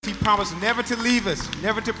promised never to leave us,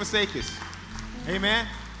 never to forsake us. Amen.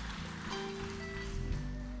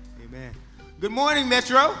 Amen. Good morning,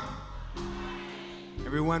 Metro.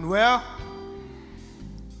 Everyone well?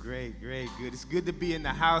 Great, great, good. It's good to be in the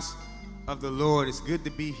house of the Lord. It's good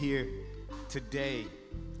to be here today.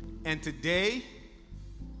 And today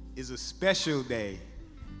is a special day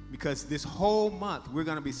because this whole month we're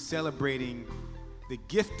going to be celebrating the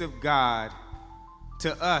gift of God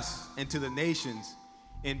to us and to the nations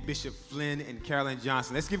in Bishop Flynn and Carolyn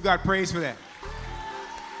Johnson. Let's give God praise for that.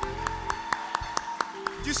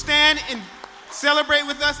 Would you stand and celebrate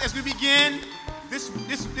with us as we begin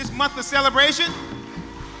this month of celebration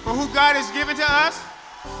for who God has given to us?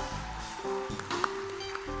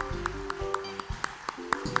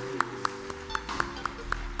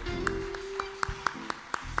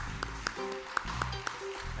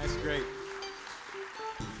 That's great.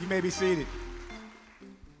 You may be seated.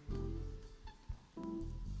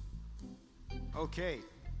 Okay,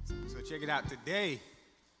 so check it out. Today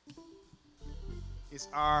is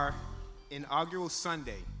our inaugural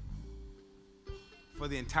Sunday for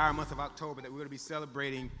the entire month of October that we're going to be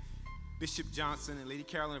celebrating Bishop Johnson and Lady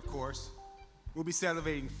Carolyn, of course. We'll be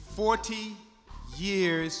celebrating 40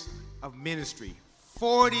 years of ministry.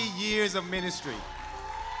 40 years of ministry.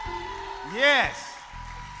 Yes.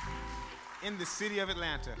 In the city of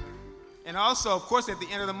Atlanta. And also, of course, at the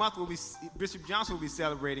end of the month, Bishop Johnson will be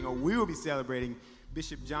celebrating, or we will be celebrating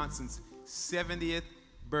Bishop Johnson's 70th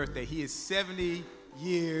birthday. He is 70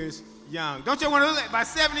 years young. Don't you want to look by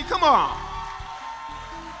 70? Come on.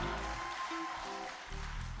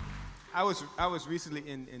 I was recently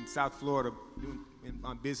in South Florida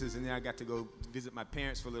on business, and then I got to go visit my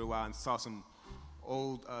parents for a little while and saw some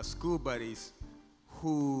old school buddies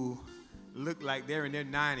who looked like they're in their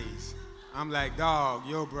 90s. I'm like, dog,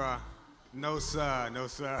 yo, bruh, no, sir, no,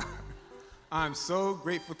 sir. I'm so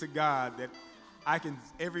grateful to God that I can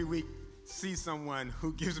every week see someone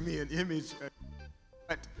who gives me an image of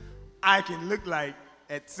what I can look like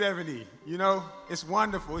at 70. You know, it's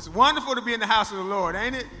wonderful. It's wonderful to be in the house of the Lord,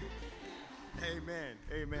 ain't it? Amen,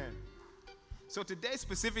 amen. So today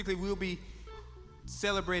specifically, we'll be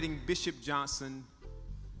celebrating Bishop Johnson,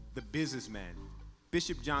 the businessman.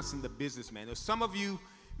 Bishop Johnson, the businessman. Now, some of you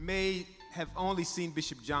may have only seen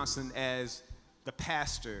Bishop Johnson as the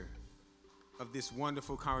pastor of this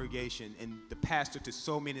wonderful congregation and the pastor to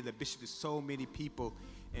so many, the bishop to so many people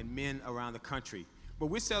and men around the country. But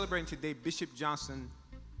we're celebrating today Bishop Johnson,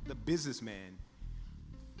 the businessman.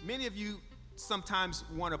 Many of you sometimes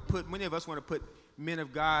many of us want to put men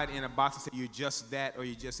of God in a box and say you're just that or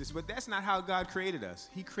you're just this, but that's not how God created us.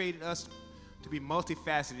 He created us to be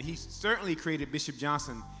multifaceted. He certainly created Bishop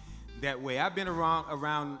Johnson that way. I've been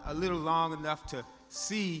around a little long enough to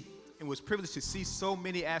see and was privileged to see so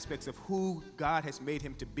many aspects of who God has made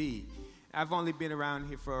him to be. I've only been around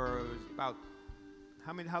here for about,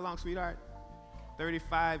 how long, sweetheart?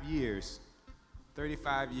 35 years.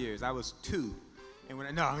 35 years. I was 2. And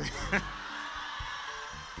when no.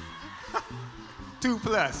 2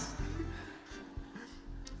 plus.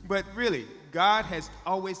 But really, God has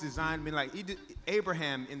always designed men like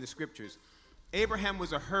Abraham in the scriptures. Abraham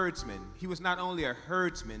was a herdsman. He was not only a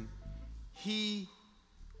herdsman, he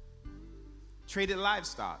traded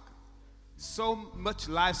livestock. So much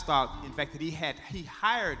livestock, in fact, that he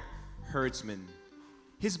hired herdsmen.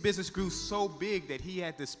 His business grew so big that he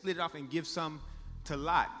had to split it off and give some to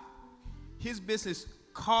Lot. His business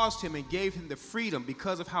caused him and gave him the freedom,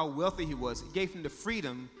 because of how wealthy he was, it gave him the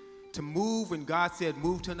freedom to move when God said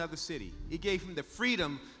move to another city. It gave him the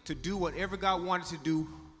freedom to do whatever God wanted to do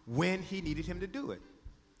when he needed him to do it.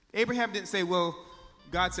 Abraham didn't say, well,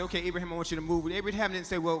 God said, okay, Abraham, I want you to move. Abraham didn't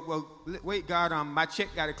say, well, wait, God, my check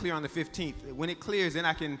got to clear on the 15th. When it clears, then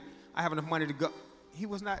I have enough money to go. He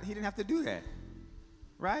didn't have to do that,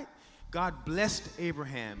 right? God blessed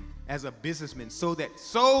Abraham as a businessman so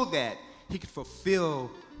that he could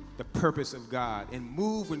fulfill the purpose of God and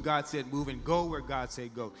move when God said move and go where God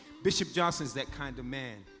said go. Bishop Johnson is that kind of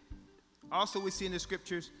man. Also, we see in the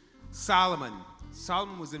scriptures, Solomon.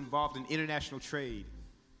 Solomon was involved in international trade.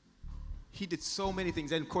 He did so many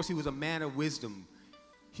things. And of course, he was a man of wisdom.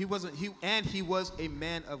 He was a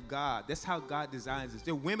man of God. That's how God designs us.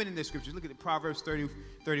 There are women in the scriptures. Look at the Proverbs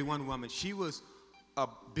 31 woman. She was a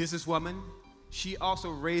businesswoman. She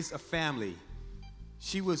also raised a family.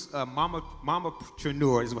 She was a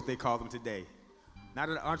mamapreneur is what they call them today. Not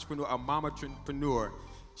an entrepreneur, a mamapreneur.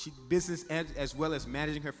 She business as well as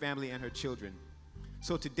managing her family and her children.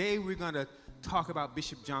 So today we're going to talk about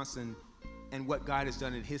Bishop Johnson and what God has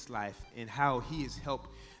done in his life and how he has helped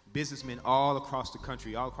businessmen all across the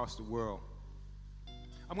country, all across the world.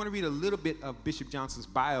 I'm going to read a little bit of Bishop Johnson's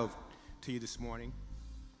bio to you this morning.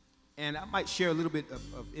 And I might share a little bit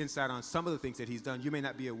of insight on some of the things that he's done you may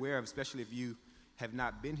not be aware of, especially if you have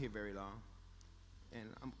not been here very long. And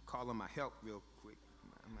I'm calling my help real quick.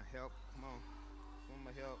 My help, come on. Come on,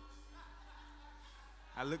 my help.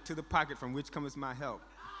 I look to the pocket from which comes my help.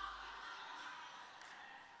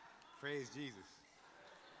 Praise Jesus.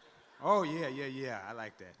 Oh, yeah. I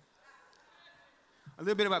like that. A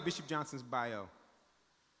little bit about Bishop Johnson's bio.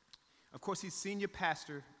 Of course, he's senior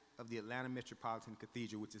pastor of the Atlanta Metropolitan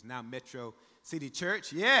Cathedral, which is now Metro City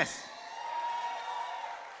Church. Yes!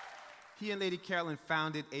 He and Lady Carolyn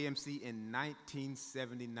founded AMC in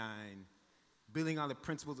 1979, building on the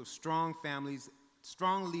principles of strong families,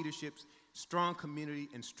 strong leaderships, strong community,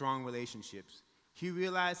 and strong relationships. He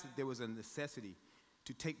realized that there was a necessity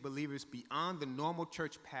to take believers beyond the normal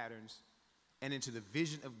church patterns and into the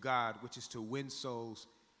vision of God, which is to win souls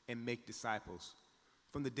and make disciples.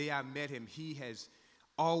 From the day I met him, he has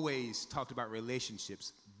always talked about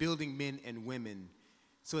relationships, building men and women,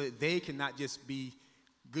 so that they can not just be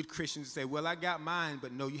good Christians and say, well, I got mine,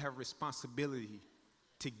 but no, you have a responsibility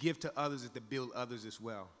to give to others and to build others as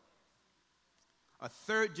well. A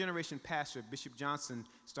third-generation pastor, Bishop Johnson,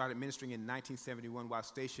 started ministering in 1971 while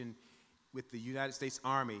stationed with the United States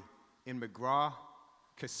Army in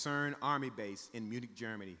McGraw-Kaserne Army Base in Munich,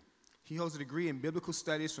 Germany. He holds a degree in biblical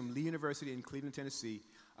studies from Lee University in Cleveland, Tennessee,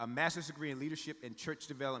 a master's degree in leadership and church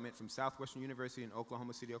development from Southwestern University in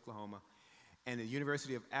Oklahoma City, Oklahoma, and the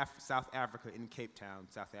University of South Africa in Cape Town,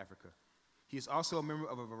 South Africa. He is also a member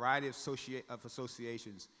of a variety of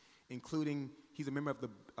associations, including he's a member of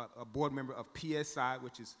a board member of PSI,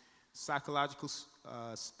 which is Psychological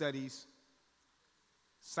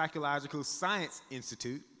Science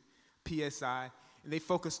Institute, PSI, and they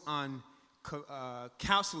focus on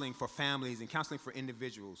counseling for families and counseling for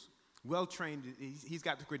individuals. Well-trained, he's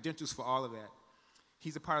got the credentials for all of that.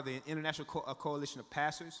 He's a part of the International Coalition of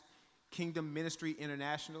Pastors, Kingdom Ministry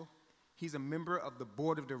International. He's a member of the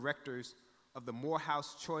board of directors of the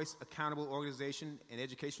Morehouse Choice Accountable Organization and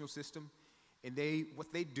Educational System. And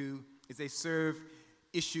what they do is they serve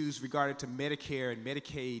issues regarding to Medicare and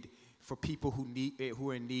Medicaid for people who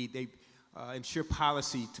are in need. They ensure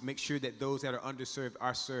policy to make sure that those that are underserved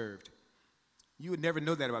are served. You would never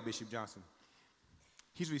know that about Bishop Johnson.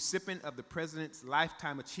 He's a recipient of the President's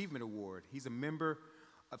Lifetime Achievement Award. He's a member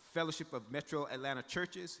of Fellowship of Metro Atlanta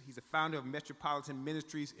Churches. He's a founder of Metropolitan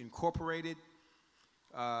Ministries Incorporated.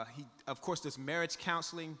 He, of course, does marriage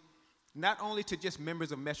counseling, not only to just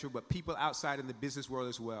members of Metro, but people outside in the business world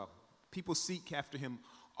as well. People seek after him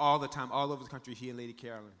all the time, all over the country, he and Lady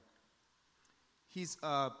Carolyn. He's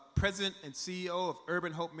president and CEO of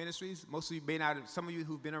Urban Hope Ministries. Most of you may not, some of you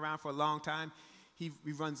who've been around for a long time, he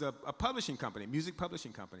runs a publishing company, music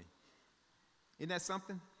publishing company. Isn't that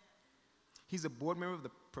something? He's a board member of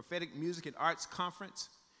the Prophetic Music and Arts Conference.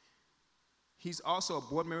 He's also a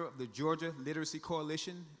board member of the Georgia Literacy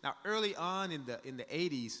Coalition. Now, early on in the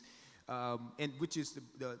 80s, and which is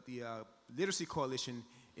the Literacy Coalition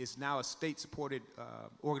is now a state-supported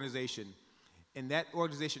organization, and that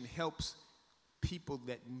organization helps people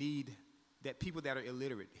that are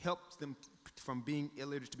illiterate, helps them from being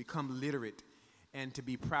illiterate to become literate and to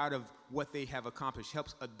be proud of what they have accomplished,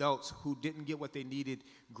 helps adults who didn't get what they needed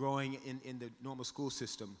growing in the normal school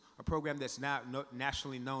system, a program that's now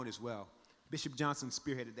nationally known as well. Bishop Johnson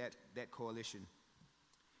spearheaded that coalition.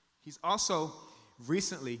 He's also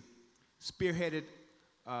recently spearheaded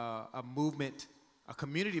a movement, a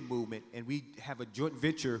community movement, and we have a joint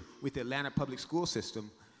venture with the Atlanta Public School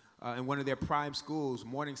System in one of their prime schools,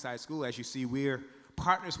 Morningside School. As you see, we're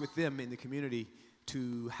partners with them in the community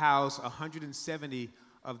to house 170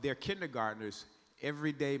 of their kindergartners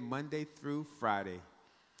every day, Monday through Friday.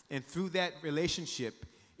 And through that relationship,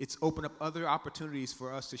 it's opened up other opportunities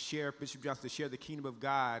for us to share, Bishop Johnson, to share the kingdom of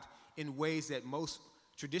God in ways that most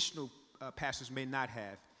traditional pastors may not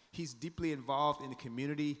have. He's deeply involved in the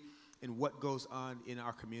community and what goes on in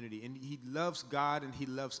our community. And he loves God and he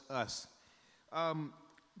loves us.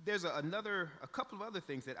 There's a couple of other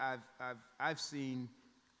things that I've seen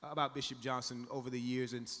about Bishop Johnson over the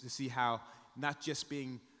years, and to see how not just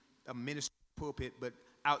being a minister pulpit, but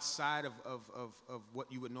outside of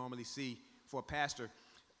what you would normally see for a pastor.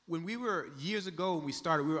 When we were, years ago when we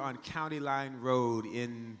started, we were on County Line Road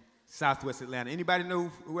in Southwest Atlanta. Anybody know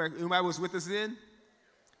where anybody was with us then?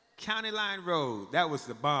 County Line Road, that was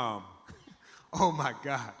the bomb. Oh my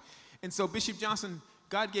God. And so Bishop Johnson,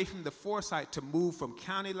 God gave him the foresight to move from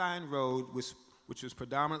County Line Road, which was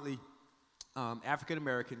predominantly African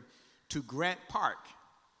American, to Grant Park,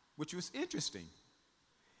 which was interesting.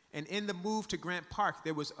 And in the move to Grant Park,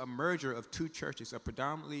 there was a merger of two churches, a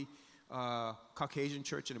predominantly Caucasian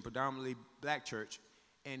church and a predominantly black church,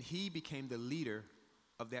 and he became the leader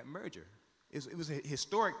of that merger. It was a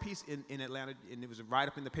historic piece in Atlanta, and it was a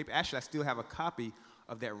write-up in the paper. Actually, I still have a copy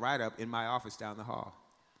of that write-up in my office down the hall.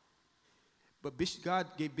 But God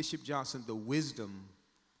gave Bishop Johnson the wisdom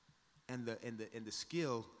and the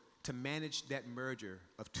skill to manage that merger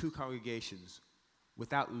of two congregations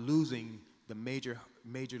without losing the major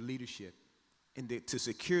leadership, and to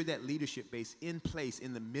secure that leadership base in place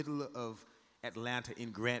in the middle of Atlanta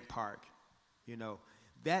in Grant Park. You know,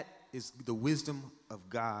 that is the wisdom of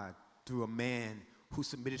God through a man who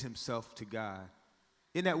submitted himself to God.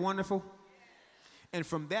 Isn't that wonderful? And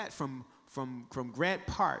from that, from Grant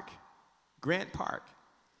Park,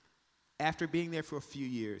 after being there for a few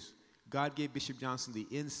years, God gave Bishop Johnson the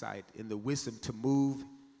insight and the wisdom to move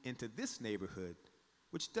into this neighborhood,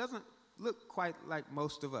 which doesn't look quite like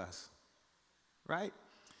most of us, right?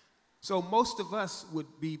 So most of us would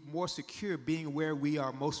be more secure being where we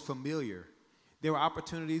are most familiar. There were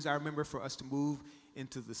opportunities, I remember, for us to move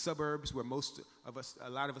into the suburbs where a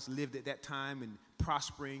lot of us lived at that time and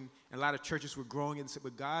prospering, and a lot of churches were growing.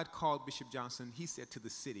 But God called Bishop Johnson, he said, to the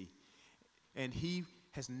city. And he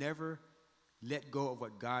has never let go of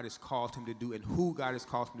what God has called him to do and who God has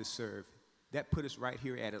called him to serve. That put us right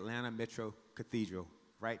here at Atlanta Metro Cathedral,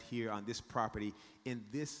 right here on this property in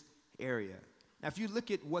this area. Now, if you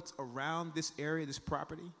look at what's around this area, this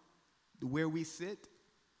property, where we sit,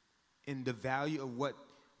 and the value of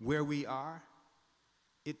where we are,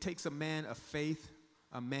 it takes a man of faith,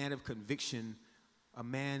 a man of conviction, a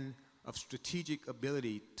man of strategic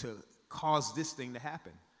ability to cause this thing to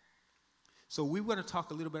happen. So we want to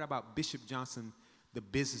talk a little bit about Bishop Johnson, the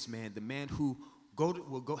businessman, the man who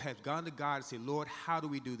have gone to God and say, Lord, how do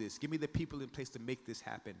we do this? Give me the people in place to make this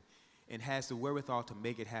happen, and has the wherewithal to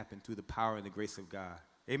make it happen through the power and the grace of God.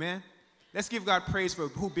 Amen? Let's give God praise for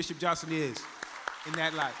who Bishop Johnson is in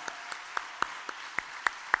that life.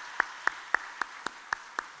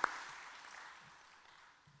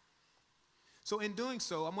 So in doing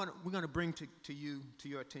so, we're going to bring to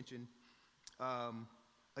your attention,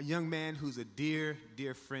 a young man who's a dear,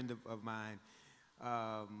 dear friend of mine.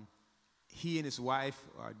 He and his wife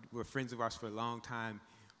were friends of ours for a long time.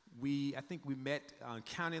 I think we met on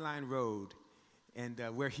County Line Road, and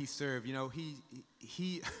where he served. You know,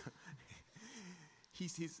 his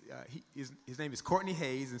name is Courtney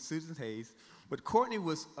Hayes and Susan Hayes. But Courtney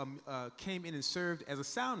came in and served as a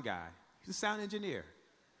sound guy. He's a sound engineer.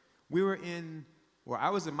 I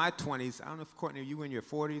was in my 20s. I don't know if, Courtney, you were in your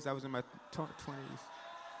 40s. I was in my 20s.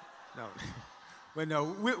 No. But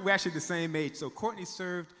no, we're actually the same age. So Courtney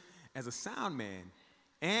served as a sound man,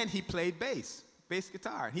 and he played bass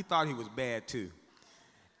guitar. And he thought he was bad, too.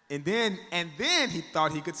 And then he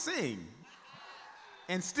thought he could sing,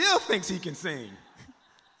 and still thinks he can sing.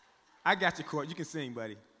 I got you, Court. You can sing,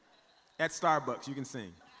 buddy. At Starbucks, you can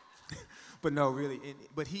sing. But no, really.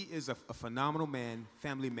 But he is a phenomenal man,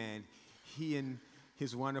 family man. He and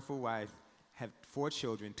his wonderful wife have 4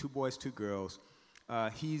 children, 2 boys, 2 girls.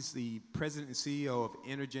 He's the president and CEO of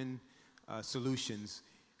Energen Solutions,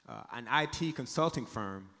 an IT consulting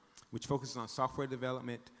firm which focuses on software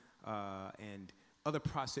development and other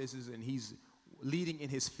processes, and he's leading in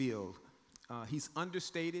his field. He's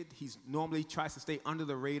understated. He normally tries to stay under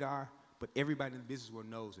the radar, but everybody in the business world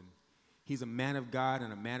knows him. He's a man of God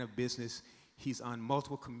and a man of business. He's on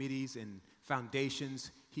multiple committees and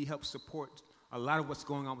foundations. He helps support a lot of what's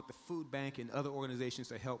going on with the food bank and other organizations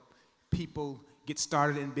to help people get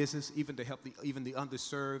started in business, even to help even the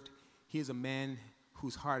underserved. He is a man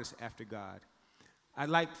whose heart is after God. I'd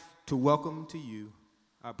like to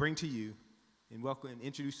bring to you, and welcome and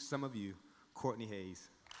introduce some of you, Courtney Hayes.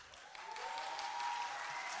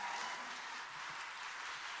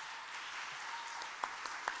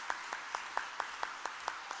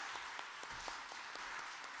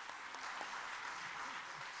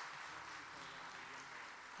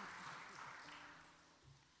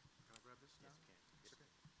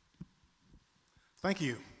 Thank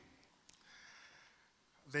you.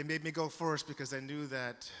 They made me go first because they knew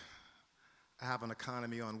that I have an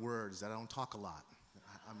economy on words, that I don't talk a lot.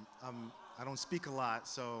 I don't speak a lot,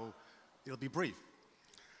 so it'll be brief.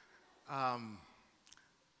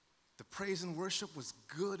 The praise and worship was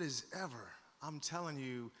good as ever. I'm telling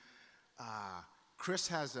you, Chris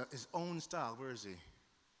has his own style. Where is he?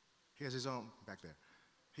 He has his own, back there.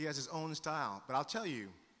 He has his own style. But I'll tell you,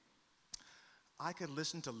 I could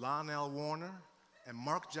listen to Lionel Warner and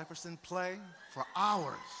Mark Jefferson play for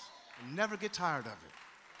hours and never get tired of it.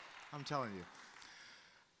 I'm telling you.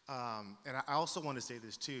 And I also want to say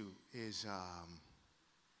this too, is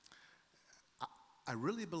I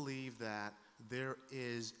really believe that there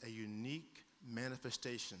is a unique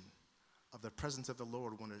manifestation of the presence of the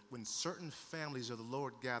Lord when certain families of the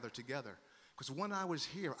Lord gather together. Because when I was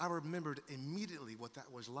here, I remembered immediately what that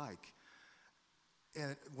was like.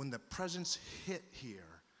 And when the presence hit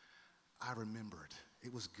here, I remembered.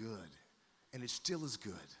 It was good. And it still is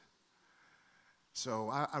good. So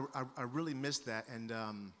I really missed that. And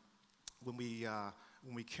when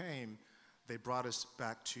we came, they brought us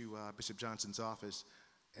back to Bishop Johnson's office,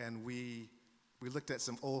 and we looked at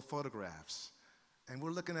some old photographs. And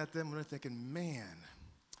we're looking at them and we're thinking, man,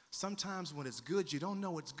 sometimes when it's good, you don't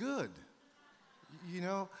know it's good. You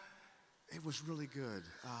know, it was really good.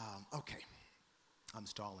 Okay, I'm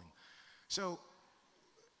stalling. So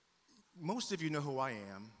most of you know who I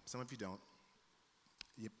am. Some of you don't.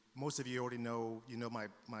 Most of you already know,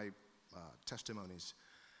 my testimonies.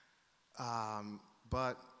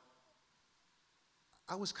 But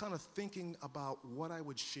I was kind of thinking about what I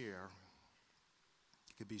would share.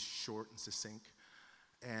 It could be short and succinct.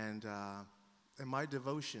 And in my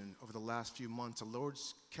devotion over the last few months, the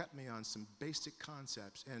Lord's kept me on some basic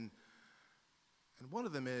concepts. And one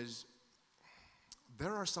of them is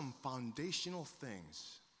there are some foundational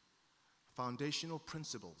things, foundational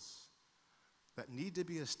principles that need to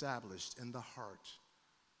be established in the heart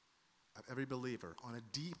of every believer on a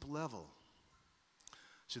deep level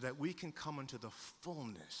so that we can come into the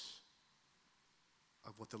fullness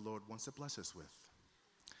of what the Lord wants to bless us with.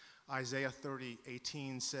 Isaiah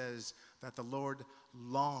 30:18 says that the Lord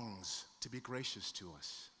longs to be gracious to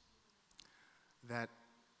us, that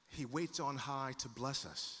he waits on high to bless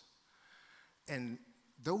us. And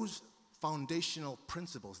those foundational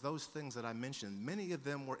principles, those things that I mentioned, many of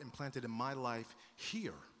them were implanted in my life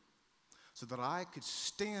here so that I could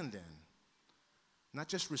stand in, not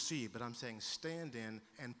just receive, but I'm saying stand in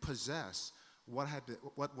and possess what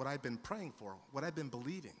I've been praying for, what I've been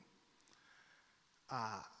believing.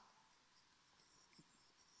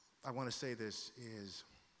 I want to say this is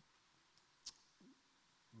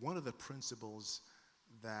one of the principles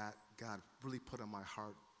that God really put on my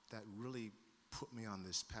heart that really put me on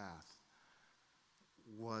this path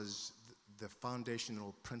was the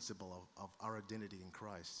foundational principle of our identity in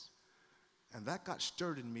Christ. And that got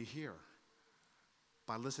stirred in me here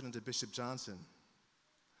by listening to Bishop Johnson.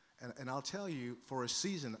 And I'll tell you, for a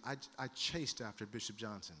season, I chased after Bishop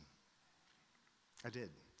Johnson. I did.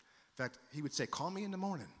 In fact, he would say, call me in the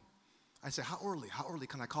morning. I'd say, how early? How early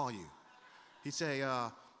can I call you? He'd say,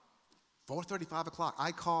 4:30, 5 o'clock.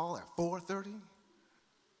 I call at 4:30.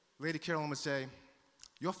 Lady Carolyn would say,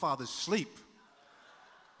 your father's asleep.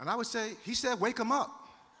 And I would say, he said, wake him up.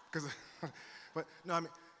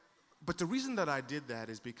 But the reason that I did that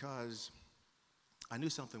is because I knew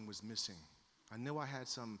something was missing. I knew I had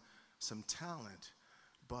some talent,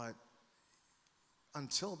 but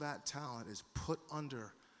until that talent is put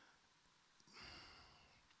under,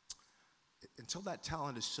 until that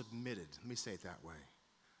talent is submitted, let me say it that way.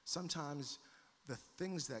 Sometimes the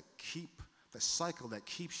things that keep, the cycle that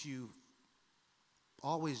keeps you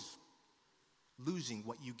always losing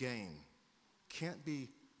what you gain can't be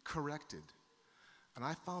corrected. And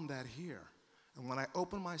I found that here. And when I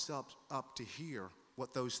opened myself up to hear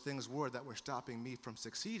what those things were that were stopping me from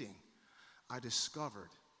succeeding, I discovered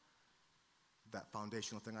that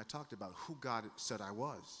foundational thing I talked about, who God said I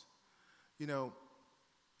was. You know,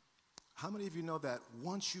 how many of you know that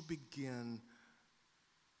once you begin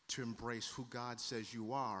to embrace who God says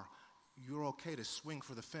you are, you're okay to swing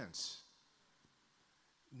for the fence?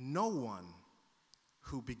 No one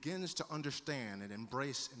who begins to understand and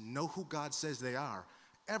embrace and know who God says they are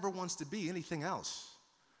ever wants to be anything else.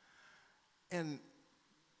 And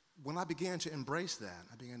when I began to embrace that,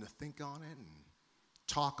 I began to think on it and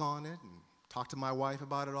talk to my wife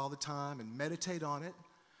about it all the time and meditate on it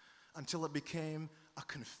until it became a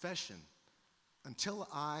confession, until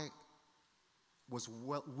I was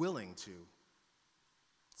willing to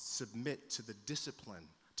submit to the discipline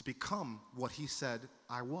to become what he said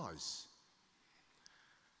I was.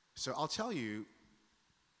 So I'll tell you,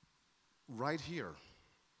 right here,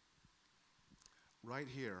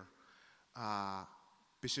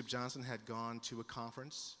 Bishop Johnson had gone to a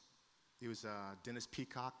conference. It was a Dennis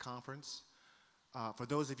Peacock conference. For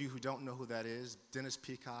those of you who don't know who that is, Dennis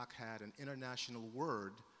Peacock had an international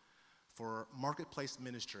word for marketplace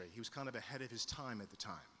ministry. He was kind of ahead of his time at the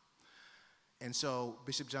time. And so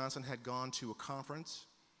Bishop Johnson had gone to a conference.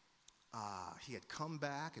 He had come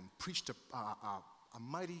back and preached a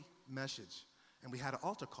mighty message. And we had an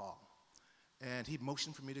altar call. And he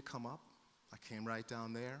motioned for me to come up. I came right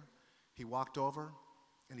down there. He walked over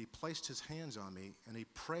and he placed his hands on me and he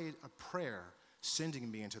prayed a prayer sending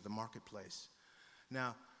me into the marketplace.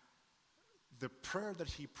 Now, the prayer that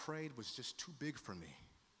he prayed was just too big for me.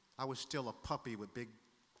 I was still a puppy with big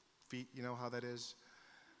feet, you know how that is?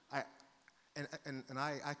 I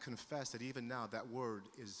confess that even now that word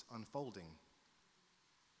is unfolding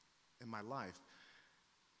in my life.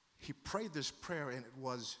 He prayed this prayer, and it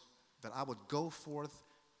was that I would go forth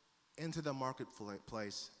into the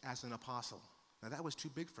marketplace as an apostle. Now that was too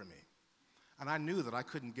big for me. And I knew that I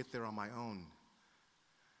couldn't get there on my own.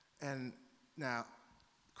 And now,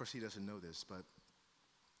 of course he doesn't know this, but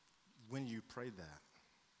when you prayed that,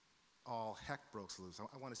 all heck broke loose.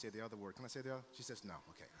 I want to say the other word. Can I say the other? She says, no.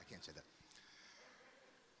 Okay, I can't say that.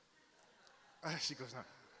 She goes, no.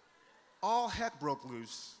 All heck broke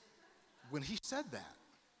loose when he said that.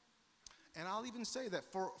 And I'll even say that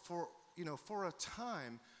for a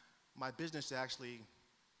time, my business actually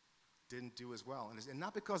didn't do as well. And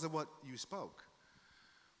not because of what you spoke,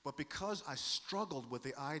 but because I struggled with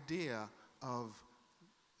the idea of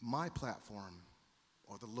my platform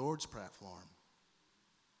or the Lord's platform.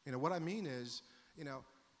 What I mean is,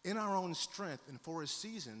 in our own strength and for a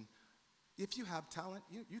season, if you have talent,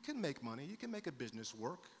 you can make money, you can make a business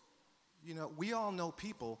work. We all know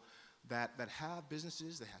people that have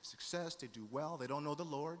businesses, they have success, they do well, they don't know the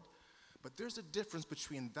Lord. But there's a difference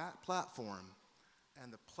between that platform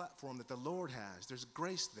and the platform that the Lord has. There's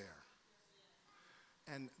grace there.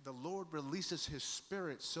 And the Lord releases his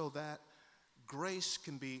Spirit so that grace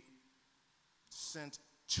can be sent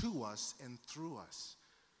to us and through us.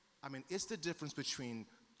 I mean, it's the difference between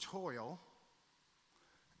toil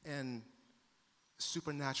and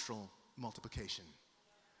supernatural multiplication.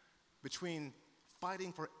 Between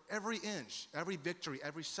fighting for every inch, every victory,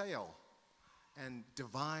 every sale, and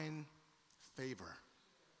divine favor.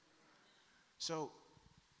 So,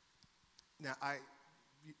 now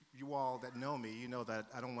you all that know me, you know that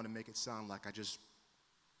I don't want to make it sound like I just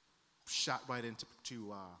shot right into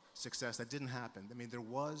success. That didn't happen. I mean, there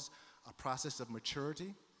was a process of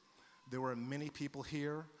maturity. There were many people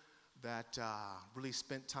here that really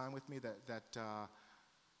spent time with me, that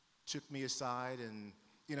took me aside. And,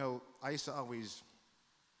 I used to always,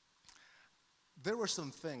 there were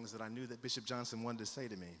some things that I knew that Bishop Johnson wanted to say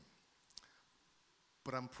to me.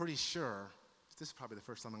 But I'm pretty sure, this is probably the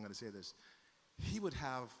first time I'm going to say this, he would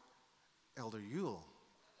have Elder Ewell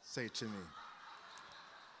say it to me.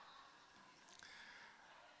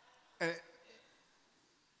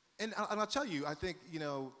 And I'll tell you, I think,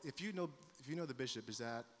 if you know the bishop, is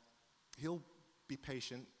that he'll be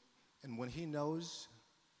patient, and when he knows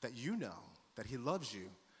that you know that he loves you,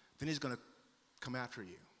 then he's going to come after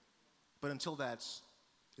you. But until that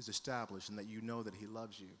is established and that you know that he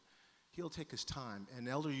loves you, he'll take his time. And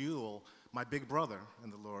Elder Ewell, my big brother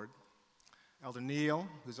in the Lord, Elder Neil,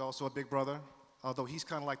 who's also a big brother, although he's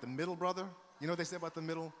kind of like the middle brother. You know what they say about the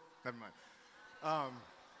middle? Never mind.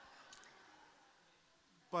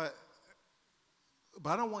 But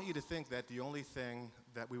I don't want you to think that the only thing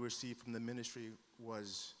that we received from the ministry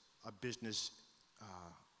was a business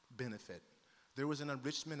benefit. There was an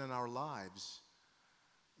enrichment in our lives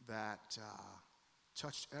that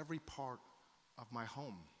touched every part of my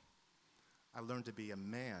home. I learned to be a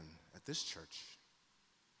man at this church.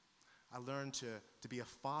 I learned to be a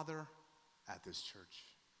father at this church.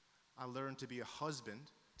 I learned to be a husband,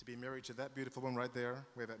 to be married to that beautiful one right there.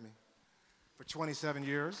 Wave at me. For 27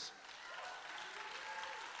 years.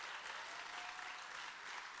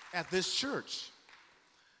 At this church.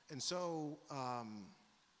 And so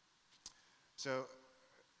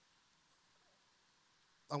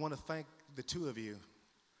I want to thank the two of you.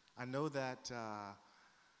 I know that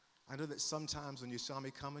sometimes when you saw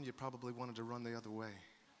me coming, you probably wanted to run the other way.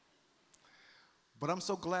 But I'm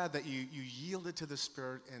so glad that you yielded to the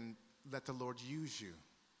Spirit and let the Lord use you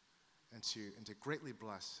and to greatly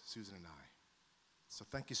bless Susan and I. So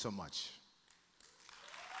thank you so much.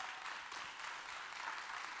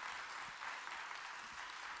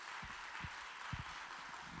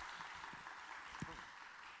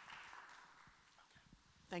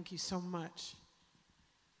 Thank you so much.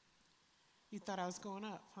 You thought I was going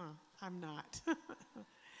up, huh? I'm not.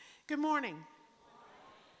 Good morning.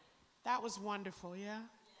 That was wonderful, yeah?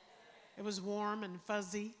 It was warm and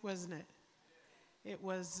fuzzy, wasn't it? It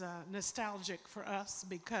was nostalgic for us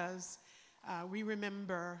because we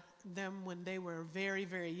remember them when they were very,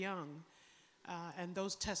 very young, and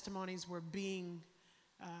those testimonies were being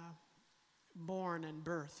born and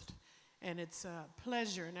birthed. And it's a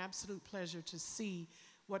pleasure, an absolute pleasure to see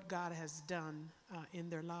what God has done in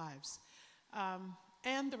their lives.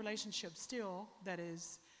 And the relationship still that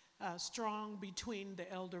is strong between the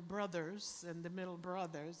elder brothers and the middle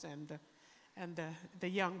brothers and the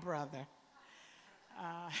young brother.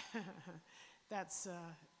 That's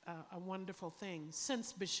a wonderful thing.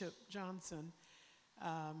 Since Bishop Johnson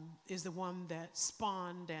is the one that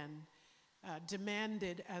spawned and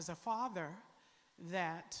demanded as a father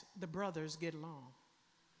that the brothers get along.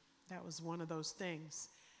 That was one of those things.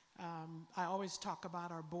 I always talk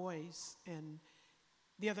about our boys, and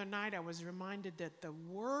the other night I was reminded that the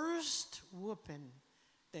worst whooping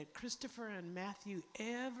that Christopher and Matthew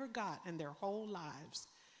ever got in their whole lives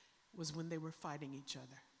was when they were fighting each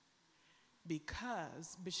other,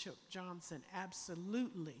 because Bishop Johnson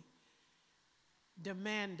absolutely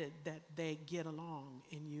demanded that they get along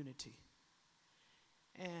in unity.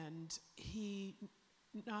 And he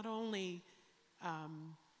not only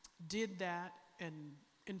did that and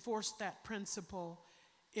enforced that principle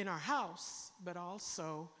in our house, but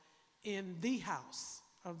also in the house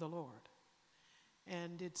of the Lord.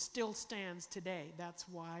 And it still stands today. That's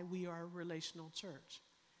why we are a relational church.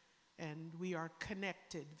 And we are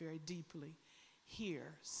connected very deeply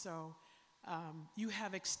here. So you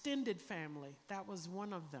have extended family. That was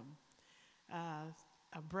one of them.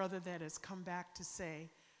 A brother that has come back to say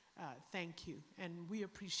thank you. And we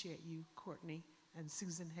appreciate you, Courtney and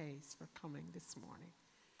Susan Hayes, for coming this morning.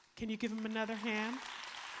 Can you give them another hand?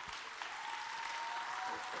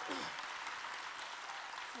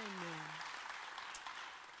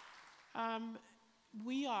 Amen.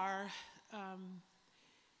 We are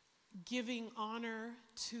giving honor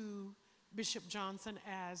to Bishop Johnson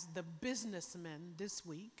as the businessman this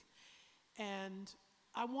week. And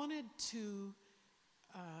I wanted to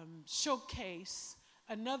showcase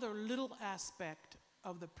another little aspect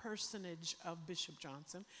of the personage of Bishop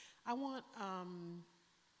Johnson. I want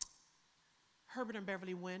Herbert and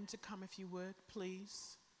Beverly Wynn to come, if you would,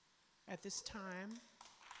 please, at this time.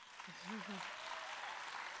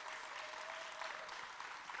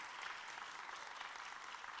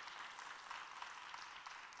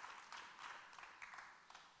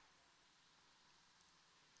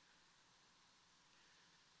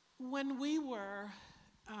 When we were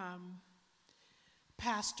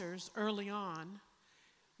pastors early on,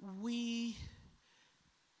 we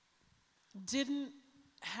didn't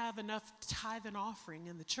have enough tithe and offering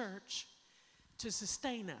in the church to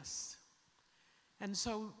sustain us. And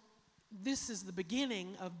so this is the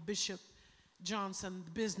beginning of Bishop Johnson,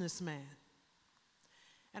 the businessman.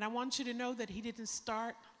 And I want you to know that he didn't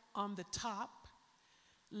start on the top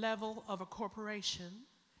level of a corporation,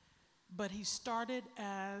 but he started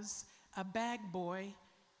as a bag boy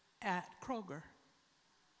at Kroger.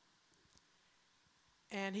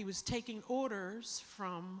 And he was taking orders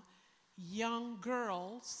from young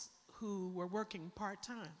girls who were working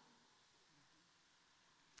part-time.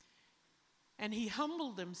 And he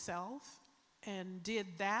humbled himself and did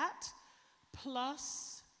that,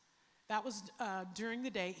 plus, that was during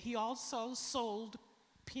the day. He also sold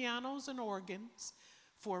pianos and organs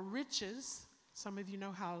for Riches. Some of you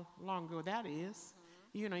know how long ago that is.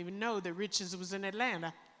 You don't even know that Riches was in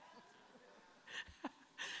Atlanta.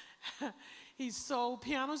 He sold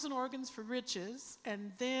pianos and organs for Riches,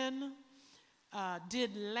 and then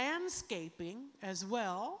did landscaping as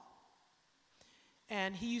well.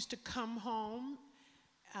 And he used to come home,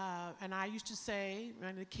 and I used to say,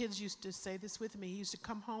 and the kids used to say this with me, he used to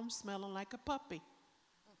come home smelling like a puppy.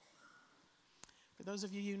 For those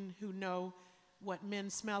of you who know what men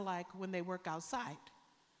smell like when they work outside.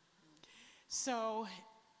 So,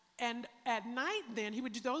 and at night then, he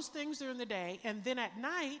would do those things during the day, and then at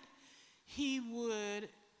night, he would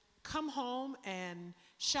come home and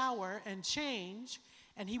shower and change,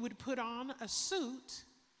 and he would put on a suit,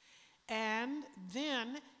 and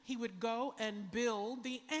then he would go and build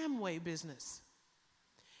the Amway business.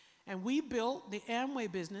 And we built the Amway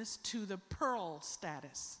business to the pearl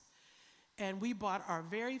status. And we bought our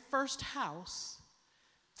very first house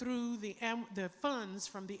through the funds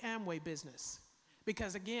from the Amway business.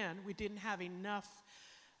 Because again, we didn't have enough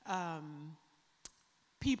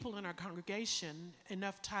people in our congregation,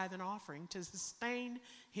 enough tithe and offering to sustain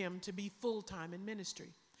him to be full-time in ministry.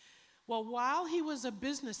 Well, while he was a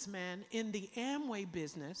businessman in the Amway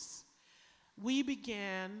business, we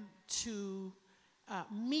began to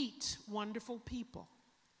meet wonderful people.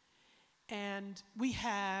 And we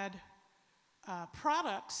had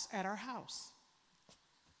products at our house.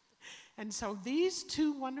 And so these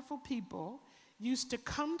two wonderful people used to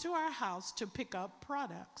come to our house to pick up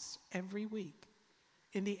products every week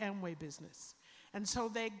in the Amway business. And so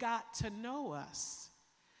they got to know us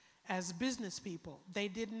as business people. They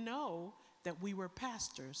didn't know that we were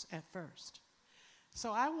pastors at first.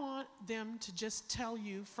 So I want them to just tell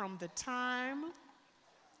you from the time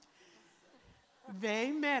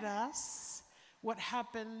they met us, what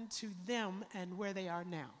happened to them and where they are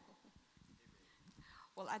now.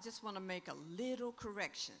 Well, I just want to make a little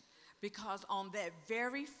correction, because on that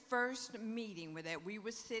very first meeting where that we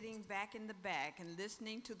were sitting back in the back and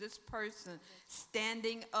listening to this person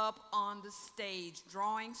standing up on the stage,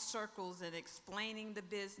 drawing circles and explaining the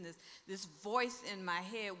business, this voice in my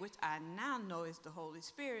head, which I now know is the Holy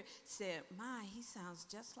Spirit, said, "My, he sounds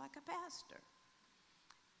just like a pastor."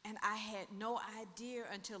 And I had no idea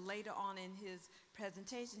until later on in his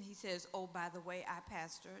presentation. He says, "Oh, by the way, I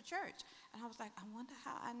pastor a church." And I was like, I wonder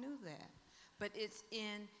how I knew that. But it's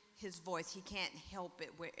in his voice. He can't help it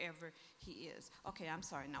wherever he is. Okay, I'm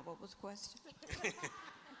sorry. Now, what was the question?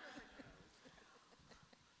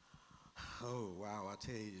 Oh, wow. I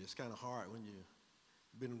tell you, it's kind of hard when you've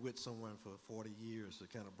been with someone for 40 years to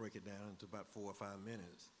kind of break it down into about 4 or 5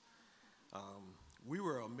 minutes. We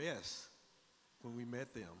were a mess when we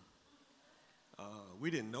met them. We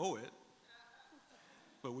didn't know it,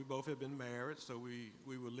 but we both had been married, so we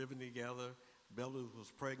were living together. Bella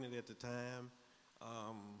was pregnant at the time.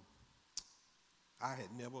 I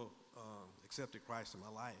had never accepted Christ in my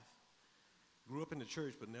life. Grew up in the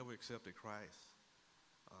church, but never accepted Christ.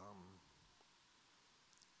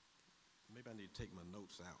 Maybe I need to take my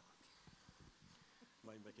notes out.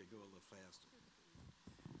 Might make it go a little faster.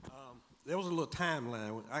 There was a little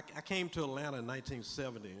timeline. I came to Atlanta in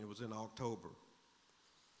 1970, and it was in October.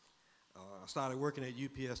 I started working at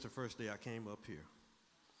UPS the first day I came up here.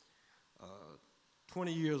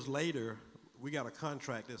 20 years later, we got a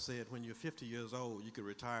contract that said when you're 50 years old, you can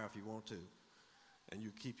retire if you want to, and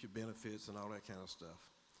you keep your benefits and all that kind of stuff.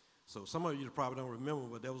 So some of you probably don't remember,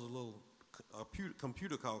 but there was a little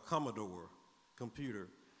computer called Commodore computer.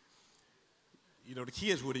 You know, the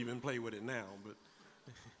kids would even play with it now, but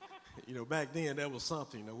you know, back then that was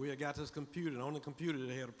something. You know, we had got this computer, and on the computer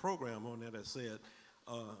they had a program on there that said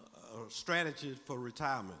a strategy for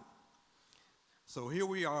retirement. So here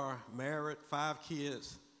we are, married, 5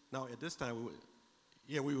 kids. Now at this time,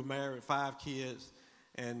 we were married, 5 kids,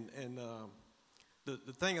 and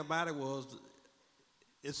the thing about it was,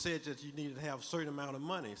 it said that you needed to have a certain amount of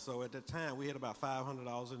money. So at that time, we had about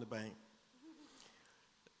 $500 in the bank.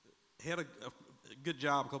 Had a good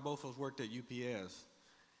job because both of us worked at UPS.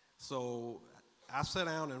 So I sat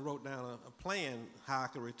down and wrote down a plan how I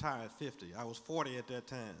could retire at 50. I was 40 at that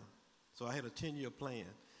time. So I had a 10-year plan.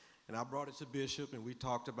 And I brought it to Bishop, and we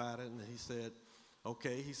talked about it, and he said,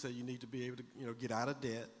 okay, he said, you need to be able to, you know, get out of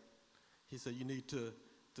debt. He said, you need to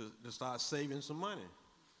start saving some money.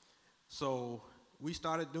 So we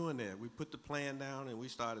started doing that. We put the plan down, and we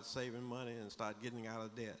started saving money and started getting out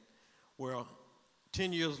of debt. Well,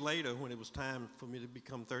 10 years later, when it was time for me to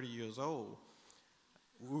become 30 years old,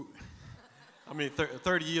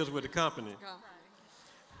 30 years with the company.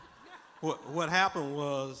 What happened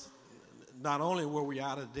was, not only were we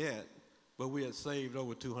out of debt, but we had saved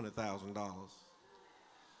over $200,000.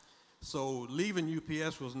 So leaving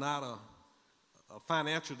UPS was not a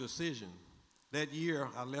financial decision. That year,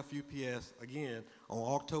 I left UPS again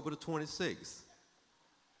on October the 26th.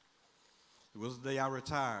 It was the day I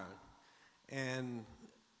retired. And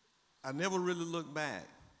I never really looked back.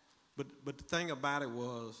 But the thing about it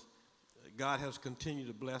was, God has continued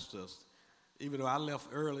to bless us. Even though I left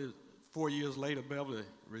early, 4 years later, Beverly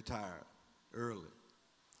retired early.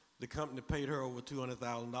 The company paid her over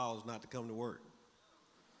 $200,000 not to come to work,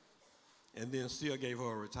 and then still gave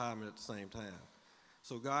her a retirement at the same time.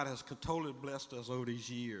 So God has totally blessed us over these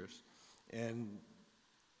years. And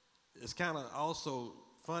it's kind of also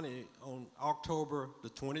funny, on October the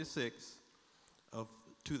 26th of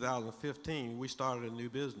 2015, we started a new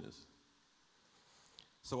business.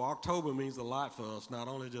 So October means a lot for us, not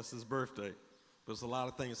only just his birthday, but it's a lot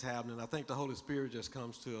of things happening. I think the Holy Spirit just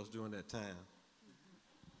comes to us during that time.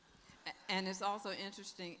 And it's also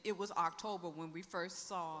interesting, it was October when we first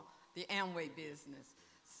saw the Amway business.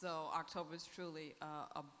 So October is truly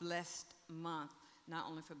a blessed month, not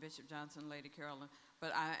only for Bishop Johnson and Lady Carolyn,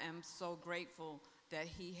 but I am so grateful that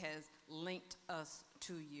he has linked us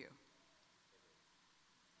to you.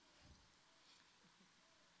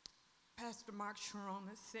 Pastor Mark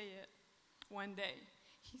Sharona said one day,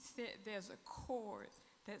 he said there's a cord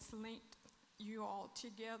that's linked you all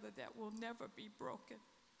together that will never be broken,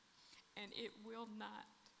 and it will not.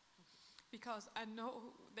 Because I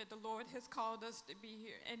know that the Lord has called us to be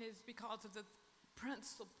here, and it's because of the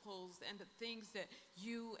principles and the things that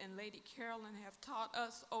you and Lady Carolyn have taught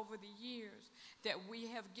us over the years that we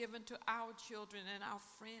have given to our children and our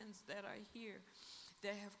friends that are here,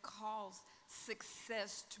 that have caused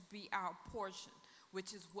success to be our portion,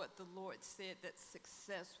 which is what the Lord said, that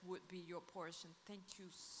success would be your portion. Thank you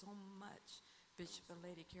so much, Bishop and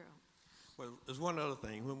Lady Carolyn. Well, there's one other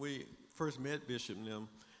thing. When we first met Bishop and them,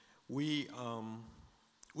 we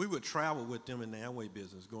we would travel with them in the Amway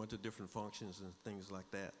business, going to different functions and things like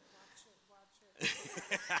that. Watch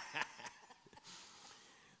it.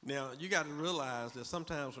 Now, you got to realize that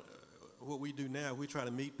sometimes what we do now, we try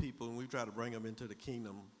to meet people and we try to bring them into the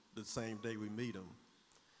kingdom the same day we meet them.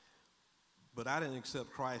 But I didn't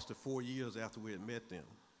accept Christ for 4 years after we had met them.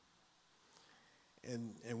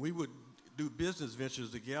 And we would do business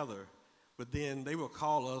ventures together, but then they would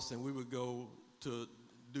call us and we would go to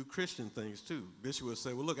do Christian things too. Bishop would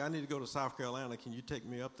say, well, look, I need to go to South Carolina. Can you take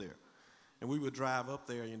me up there? And we would drive up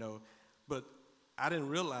there, you know. But I didn't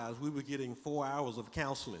realize we were getting 4 hours of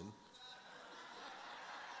counseling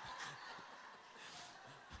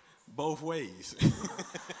both ways.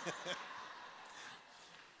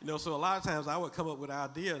 You know, so a lot of times I would come up with an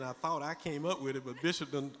idea and I thought I came up with it, but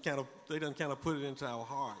Bishop done kind of put it into our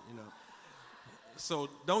heart, you know. So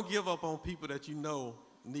don't give up on people that you know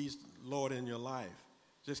needs Lord in your life.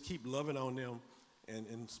 Just keep loving on them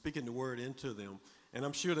and speaking the word into them. And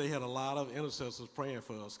I'm sure they had a lot of intercessors praying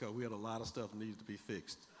for us because we had a lot of stuff that needs to be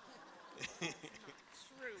fixed. True,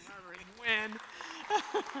 Reverend Wynn.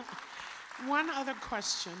 One other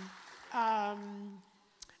question.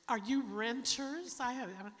 Are you renters?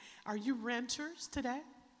 Are you renters today?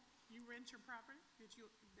 You rent your property that you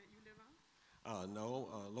live on? No,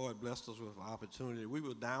 Lord blessed us with an opportunity. We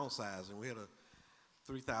were downsizing. We had a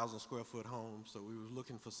 3,000 square foot home, so we were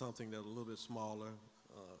looking for something that was a little bit smaller,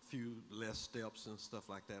 a few less steps and stuff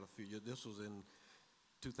like that. A few years. This was in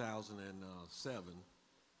 2007,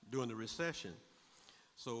 during the recession.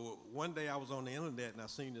 So one day I was on the internet and I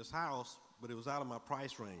seen this house, but it was out of my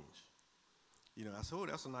price range. You know, I said, oh,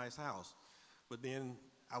 that's a nice house. But then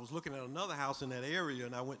I was looking at another house in that area,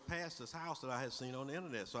 and I went past this house that I had seen on the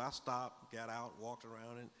internet. So I stopped, got out, walked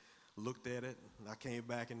around, and looked at it. And I came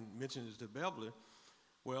back and mentioned it to Beverly.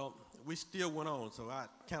 Well, we still went on, so I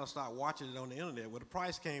kind of started watching it on the internet. Well, the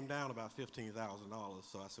price came down about $15,000.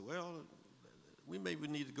 So I said, well, we maybe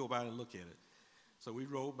need to go by and look at it. So we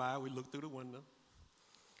rode by, we looked through the window.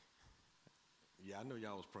 Yeah, I know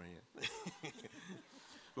y'all was praying.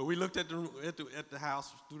 But we looked at the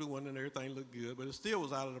house through the window and everything looked good, but it still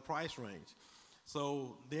was out of the price range.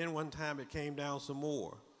 So then one time it came down some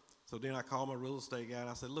more. So then I called my real estate guy and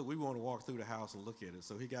I said, look, we want to walk through the house and look at it.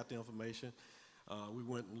 So he got the information. We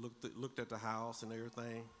went and looked at the house and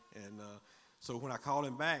everything. And so when I called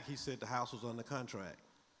him back, he said the house was under contract.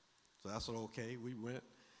 So I said, okay, we went.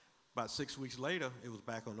 About 6 weeks later, it was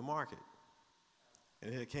back on the market.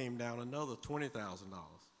 And it came down another $20,000.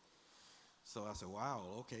 So I said, wow,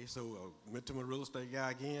 okay. So I went to my real estate guy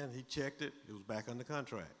again. He checked it. It was back under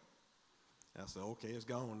contract. I said, okay, it's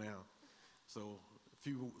gone now. So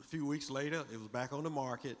a few weeks later, it was back on the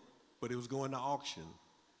market, but it was going to auction.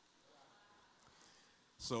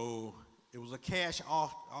 So it was a cash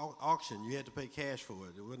auction. You had to pay cash for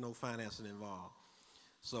it. There was no financing involved.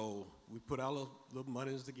 So we put our little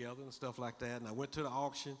monies together and stuff like that, and I went to the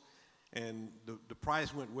auction, and the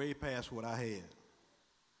price went way past what I had.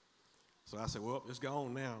 So I said, well, it's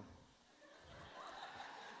gone now.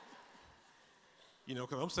 You know,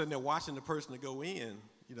 because I'm sitting there watching the person to go in,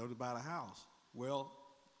 you know, to buy the house. Well,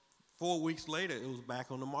 4 weeks later, it was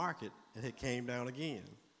back on the market, and it came down again.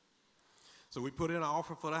 So we put in an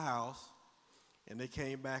offer for the house, and they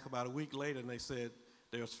came back about a week later, and they said,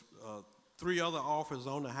 there's 3 other offers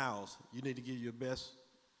on the house. You need to give your best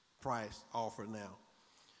price offer now.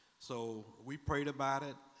 So we prayed about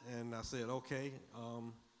it, and I said, okay,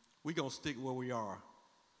 we're going to stick where we are.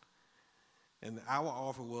 And our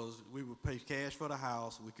offer was we would pay cash for the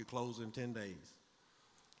house. We could close in 10 days.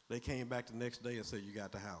 They came back the next day and said, you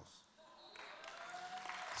got the house.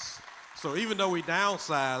 So even though we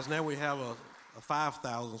downsized, now we have a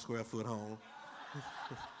 5,000 square foot home.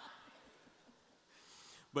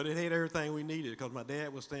 But it had everything we needed because my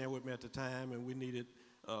dad was staying with me at the time, and we needed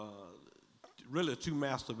really 2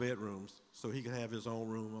 master bedrooms so he could have his own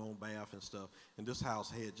room, own bath and stuff. And this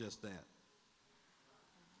house had just that.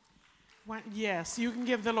 Well, yes, you can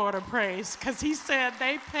give the Lord a praise because he said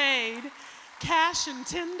they paid cash in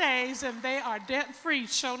 10 days and they are debt-free,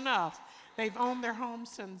 sure enough. They've owned their home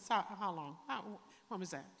since how long? When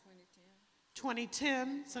was that?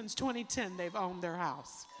 2010. Since 2010, they've owned their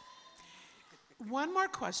house. One more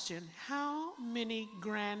question. How many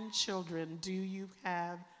grandchildren do you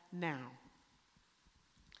have now?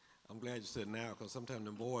 I'm glad you said now because sometimes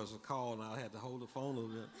the boys will call and I had to hold the phone a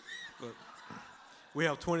little bit. But we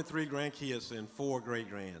have 23 grandkids and 4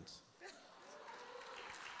 great-grands.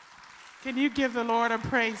 Can you give the Lord a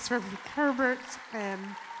praise for Herbert and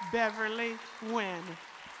Beverly Wynn?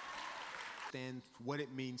 And what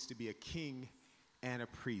it means to be a king and a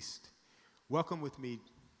priest. Welcome with me,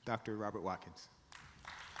 Dr. Robert Watkins.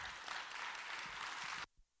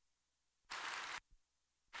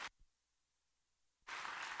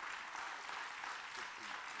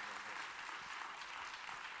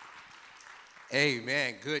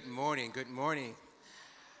 Amen. Good morning. Good morning.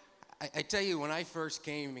 I tell you, when I first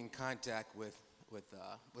came in contact with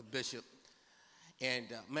Bishop, and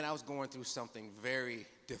man, I was going through something very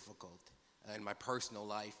difficult in my personal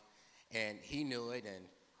life, and he knew it, and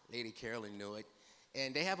Lady Carolyn knew it,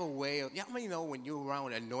 and they have a way of, you know, when you're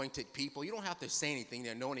around anointed people, you don't have to say anything.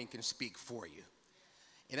 The anointing can speak for you,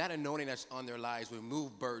 and that anointing that's on their lives will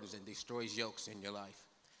remove burdens and destroys yokes in your life.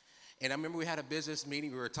 And I remember we had a business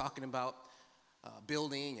meeting. We were talking about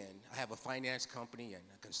building, and I have a finance company and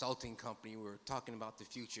a consulting company. We were talking about the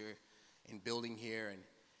future and building here,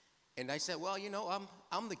 and I said, well, you know,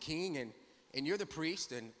 I'm the king, and you're the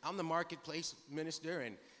priest, and I'm the marketplace minister,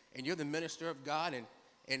 and you're the minister of God,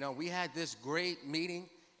 and we had this great meeting,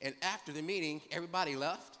 and after the meeting, everybody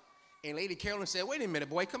left, and Lady Carolyn said, wait a minute,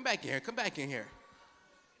 boy, come back in here.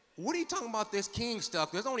 What are you talking about this king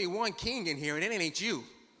stuff? There's only one king in here, and it ain't you.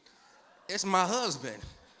 It's my husband.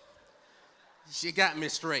 She got me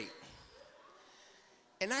straight.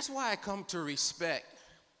 And that's why I come to respect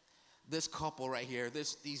this couple right here,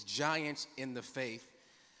 these giants in the faith,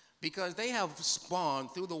 because they have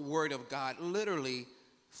spawned through the word of God literally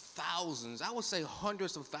thousands, I would say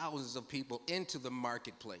hundreds of thousands of people into the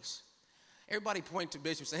marketplace. Everybody point to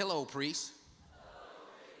Bishop, say, hello, priest.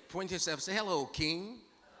 Point to yourself, say, hello, king.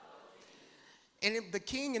 And if the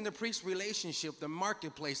king and the priest relationship, the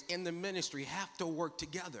marketplace and the ministry have to work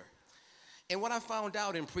together. And what I found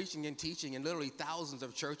out in preaching and teaching in literally thousands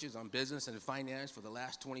of churches on business and finance for the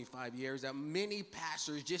last 25 years, that many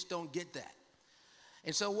pastors just don't get that.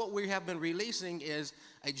 And so what we have been releasing is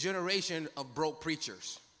a generation of broke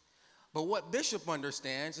preachers. But what Bishop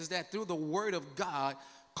understands is that through the word of God,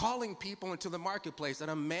 calling people into the marketplace, that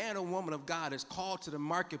a man or woman of God is called to the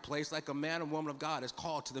marketplace like a man or woman of God is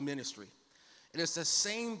called to the ministry. And it's the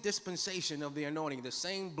same dispensation of the anointing, the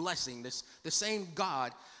same blessing, the same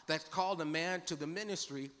God that's called a man to the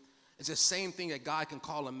ministry is the same thing that God can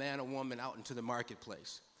call a man or woman out into the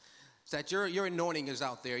marketplace. It's that your anointing is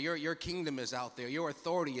out there, your kingdom is out there, your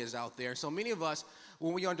authority is out there. So many of us,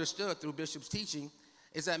 when we understood through Bishop's teaching,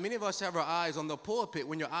 is that many of us have our eyes on the pulpit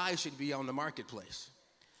when your eyes should be on the marketplace.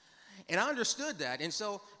 And I understood that. And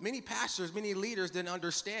so many pastors, many leaders didn't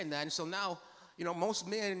understand that. And so now, you know, most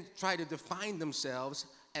men try to define themselves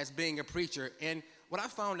as being a preacher. And what I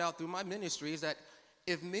found out through my ministry is that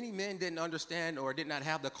if many men didn't understand or did not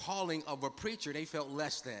have the calling of a preacher, they felt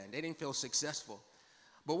less than. They didn't feel successful.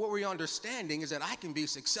 But what we're understanding is that I can be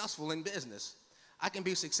successful in business. I can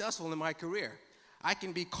be successful in my career. I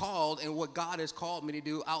can be called in what God has called me to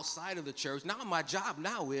do outside of the church. Now my job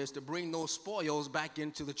now is to bring those spoils back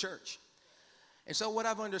into the church. And so what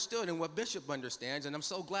I've understood and what Bishop understands, and I'm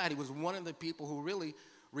so glad he was one of the people who really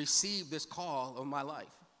received this call of my life.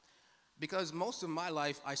 Because most of my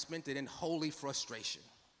life, I spent it in holy frustration.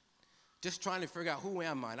 Just trying to figure out who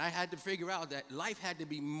am I. And I had to figure out that life had to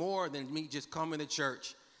be more than me just coming to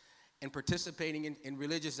church and participating in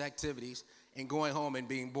religious activities and going home and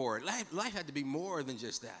being bored. Life had to be more than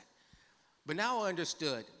just that. But now I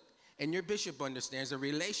understood, and your bishop understands, the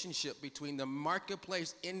relationship between the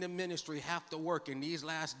marketplace and the ministry have to work in these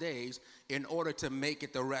last days in order to make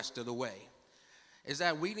it the rest of the way. Is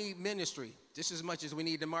that we need ministry just as much as we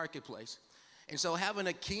need the marketplace. And so having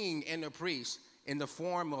a king and a priest in the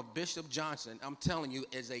form of Bishop Johnson, I'm telling you,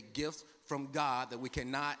 is a gift from God that we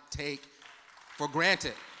cannot take for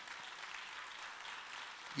granted.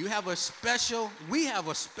 We have a special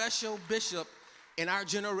bishop in our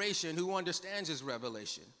generation who understands his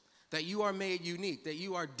revelation. That you are made unique, that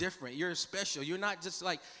you are different, you're special. You're not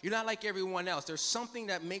like everyone else. There's something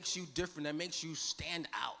that makes you different, that makes you stand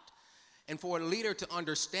out. And for a leader to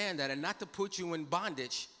understand that and not to put you in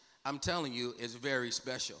bondage, I'm telling you, is very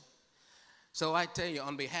special. So I tell you,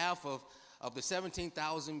 on behalf of the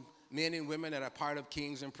 17,000 men and women that are part of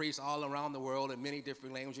Kings and Priests all around the world in many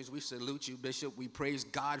different languages, we salute you, Bishop. We praise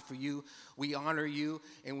God for you. We honor you,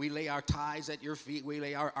 and we lay our tithes at your feet. We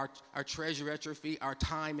lay our treasure at your feet, our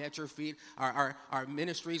time at your feet, our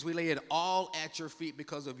ministries. We lay it all at your feet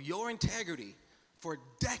because of your integrity. For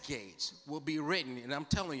decades will be written, and I'm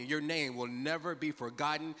telling you, your name will never be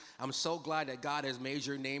forgotten. I'm so glad that God has made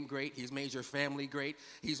your name great. He's made your family great.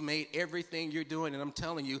 He's made everything you're doing, and I'm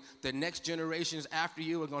telling you, the next generations after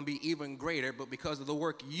you are going to be even greater, but because of the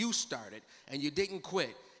work you started and you didn't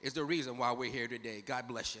quit is the reason why we're here today. God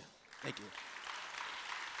bless you. Thank you.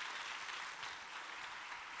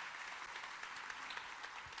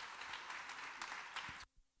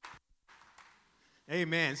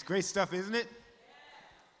 Amen. It's great stuff, isn't it?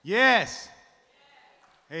 Yes.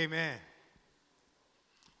 Amen.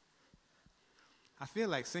 I feel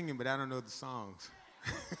like singing, but I don't know the songs.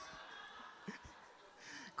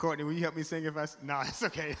 Courtney, will you help me sing if no, it's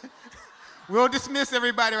okay. We'll dismiss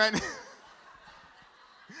everybody right now.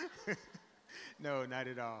 No, not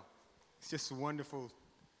at all. It's just wonderful.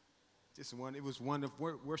 It was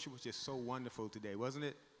wonderful. Worship was just so wonderful today, wasn't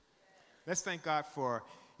it? Let's thank God for,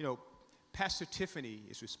 Pastor Tiffany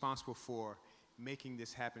is responsible for making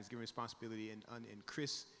this happen. It's given responsibility. And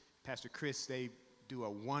Pastor Chris, they do a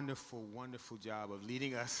wonderful, wonderful job of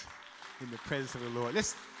leading us in the presence of the Lord.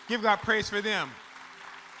 Let's give God praise for them.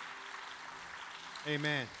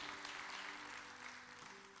 Amen.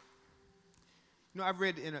 I've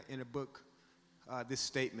read in a book this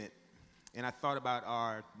statement, and I thought about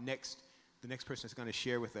the next person that's going to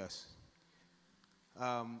share with us.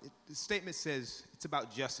 The statement says it's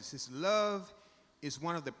about justice. It's love is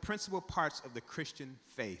one of the principal parts of the Christian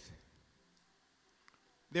faith.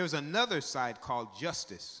 There's another side called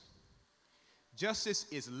justice. Justice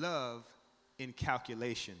is love in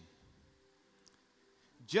calculation.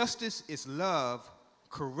 Justice is love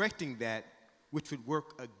correcting that which would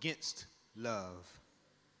work against love.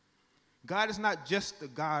 God is not just the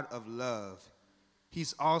God of love.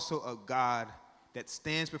 He's also a God that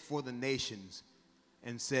stands before the nations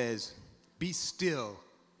and says, "Be still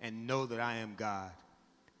and know that I am God."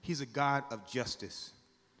 He's a God of justice.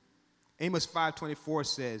 Amos 5:24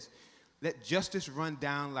 says, "Let justice run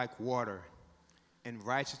down like water and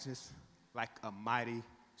righteousness like a mighty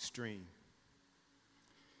stream."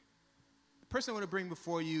 The person I want to bring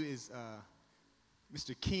before you is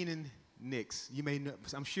Mr. Keenan Nix. You may know,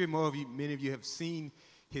 I'm sure many of you have seen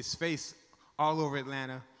his face all over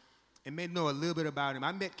Atlanta and may know a little bit about him.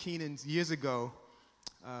 I met Keenan years ago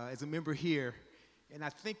as a member here, and I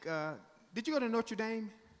think, did you go to Notre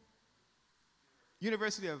Dame?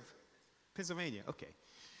 University of Pennsylvania, okay.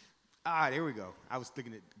 There we go. I was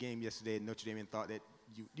looking at the game yesterday at Notre Dame and thought that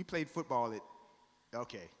you played football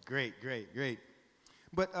okay, great.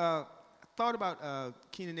 But I thought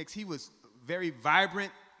about Keenan Nix. He was very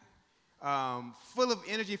vibrant, full of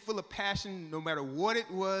energy, full of passion. No matter what it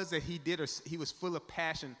was that he did, he was full of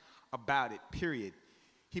passion about it, period.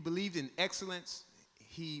 He believed in excellence.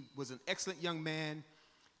 He was an excellent young man,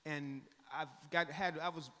 and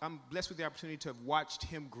I'm blessed with the opportunity to have watched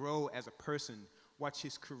him grow as a person, watch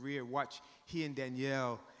his career, watch he and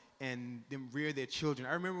Danielle and them rear their children.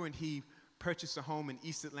 I remember when he purchased a home in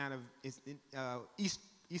East Atlanta,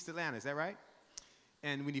 East Atlanta, is that right?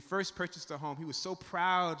 And when he first purchased a home, he was so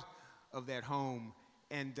proud of that home,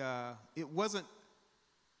 and it wasn't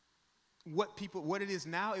what it is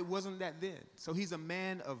now. It wasn't that then. So he's a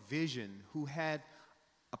man of vision who had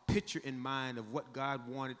a picture in mind of what God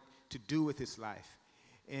wanted to do with his life.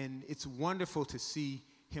 And it's wonderful to see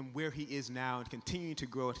him where he is now and continuing to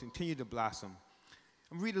grow and continue to blossom.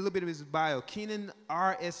 I'm reading a little bit of his bio. Keenan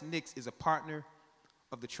R.S. Nix is a partner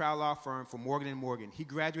of the trial law firm for Morgan & Morgan. He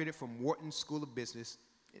graduated from Wharton School of Business.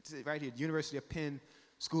 It's right here, University of Penn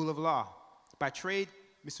School of Law. By trade,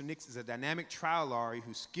 Mr. Nix is a dynamic trial lawyer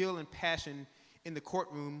whose skill and passion in the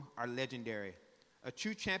courtroom are legendary. A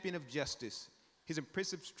true champion of justice, his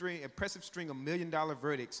impressive string of $1 million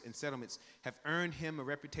verdicts and settlements have earned him a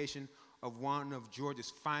reputation of one of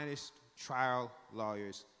Georgia's finest trial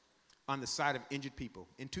lawyers on the side of injured people.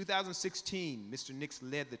 In 2016, Mr. Nix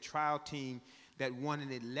led the trial team that won an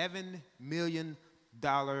 $11 million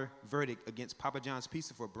verdict against Papa John's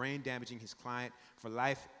Pizza for brain damaging his client for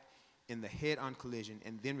life in the head-on collision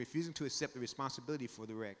and then refusing to accept the responsibility for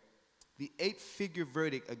the wreck. The 8-figure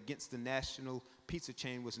verdict against the national pizza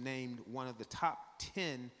chain was named one of the top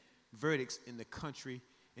 10 verdicts in the country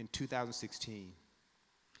in 2016.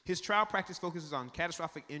 His trial practice focuses on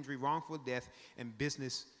catastrophic injury, wrongful death, and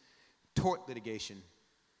business tort litigation.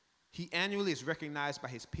 He annually is recognized by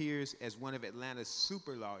his peers as one of Atlanta's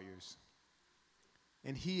super lawyers.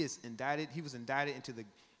 And he was indicted into the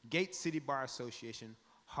Gate City Bar Association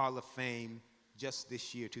Hall of Fame just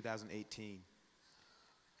this year, 2018.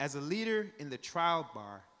 As a leader in the trial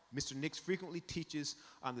bar, Mr. Nix frequently teaches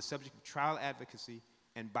on the subject of trial advocacy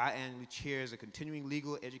and biannually chairs a continuing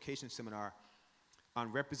legal education seminar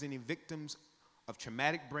on representing victims of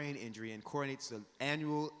traumatic brain injury and coordinates the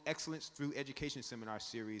annual Excellence Through Education seminar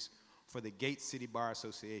series for the Gate City Bar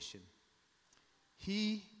Association.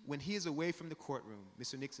 When he is away from the courtroom,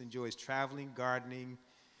 Mr. Nix enjoys traveling, gardening,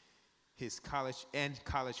 his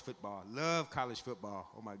college football. Love college football.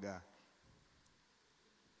 Oh my God.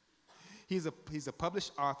 He's a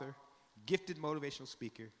published author, gifted motivational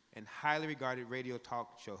speaker, and highly regarded radio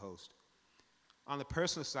talk show host. On the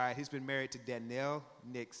personal side, he's been married to Danielle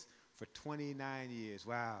Nix for 29 years.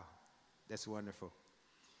 Wow, that's wonderful.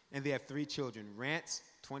 And they have 3 children, Rance,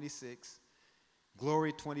 26,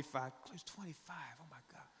 Glory, 25. Glory's 25, oh my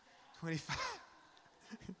God, 25.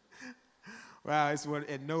 Wow, it's one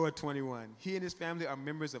at Noah 21. He and his family are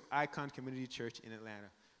members of Icon Community Church in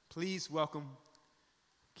Atlanta. Please welcome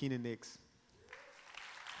Keenan Nix.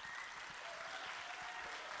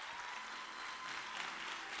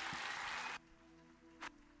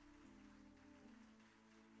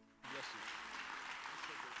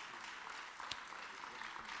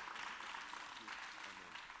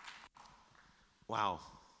 Wow.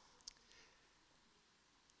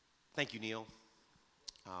 Thank you, Neil.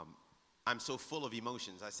 I'm so full of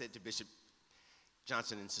emotions. I said to Bishop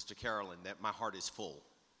Johnson and Sister Carolyn that my heart is full.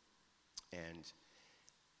 And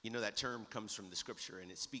you know that term comes from the scripture,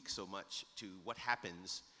 and it speaks so much to what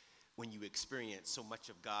happens when you experience so much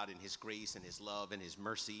of God and his grace and his love and his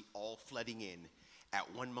mercy all flooding in at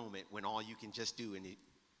one moment when all you can just do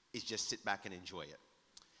is just sit back and enjoy it.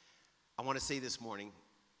 I want to say this morning,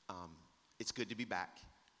 it's good to be back.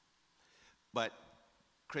 But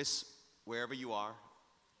Chris, wherever you are,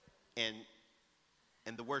 and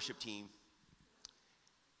the worship team,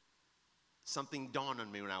 something dawned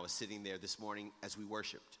on me when I was sitting there this morning as we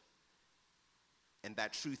worshiped. And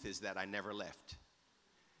that truth is that I never left.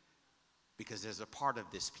 Because there's a part of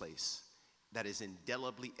this place that is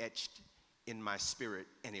indelibly etched in my spirit,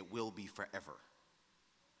 and it will be forever.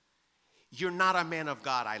 You're not a man of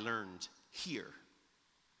God, I learned here,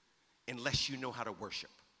 unless you know how to worship.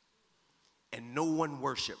 And no one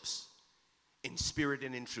worships in spirit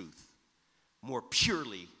and in truth more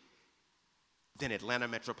purely than Atlanta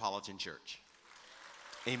Metropolitan Church.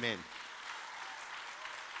 Amen.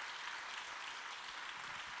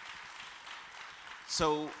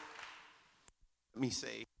 So, let me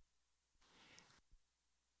say,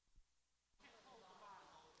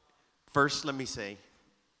 first let me say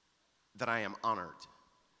that I am honored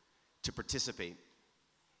to participate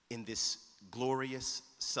in this glorious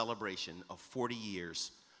celebration of 40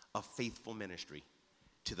 years of faithful ministry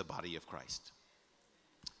to the body of Christ.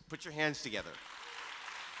 Put your hands together.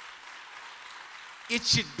 It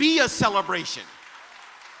should be a celebration.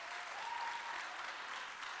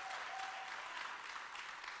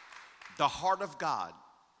 The heart of God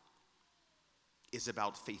is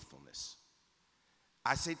about faithfulness.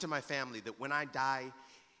 I say to my family that when I die,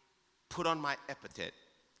 put on my epitaph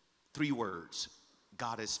 3 words: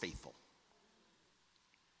 God is faithful.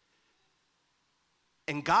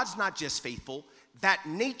 And God's not just faithful, that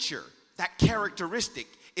nature, that characteristic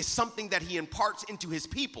is something that he imparts into his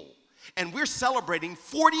people. And we're celebrating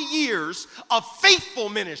 40 years of faithful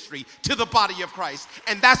ministry to the body of Christ.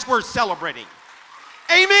 And that's worth celebrating.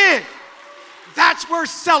 Amen. That's worth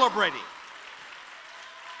celebrating.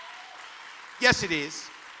 Yes, it is.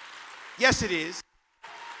 Yes, it is.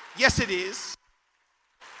 Yes, it is.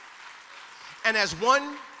 And as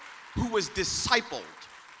one who was discipled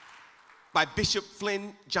by Bishop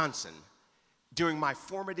Flynn Johnson during my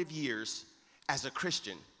formative years as a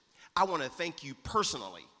Christian, I want to thank you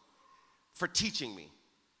personally for teaching me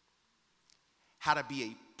how to be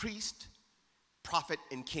a priest, prophet,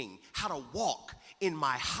 and king, how to walk in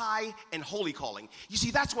my high and holy calling. You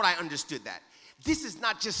see, that's what I understood that. This is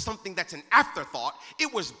not just something that's an afterthought.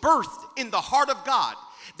 It was birthed in the heart of God,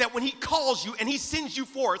 that when he calls you and he sends you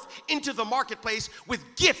forth into the marketplace with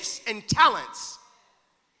gifts and talents,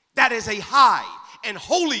 that is a high and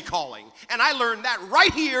holy calling. And I learned that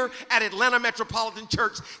right here at Atlanta Metropolitan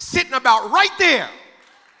Church, sitting about right there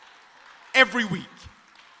every week.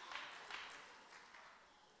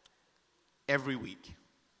 Every week.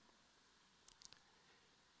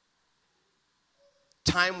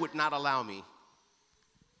 Time would not allow me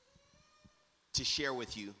to share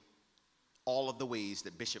with you all of the ways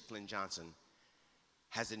that Bishop Flynn Johnson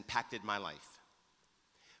has impacted my life.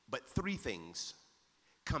 But 3 things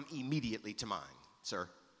come immediately to mind, sir.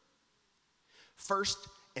 First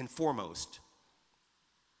and foremost,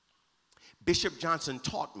 Bishop Johnson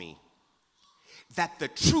taught me that the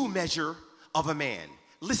true measure of a man,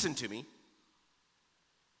 listen to me,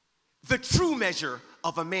 the true measure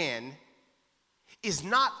of a man is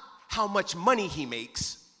not how much money he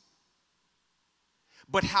makes,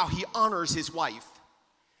 but how he honors his wife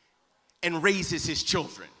and raises his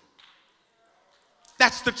children.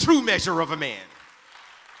 That's the true measure of a man.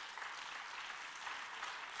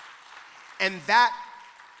 And that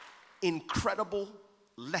incredible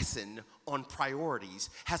lesson on priorities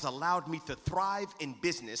has allowed me to thrive in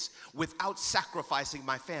business without sacrificing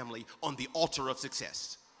my family on the altar of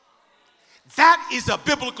success. That is a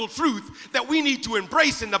biblical truth that we need to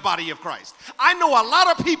embrace in the body of Christ. I know a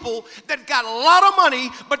lot of people that got a lot of money,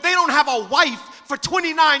 but they don't have a wife for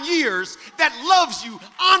 29 years that loves you,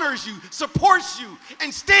 honors you, supports you,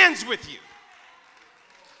 and stands with you.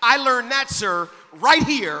 I learned that, sir, right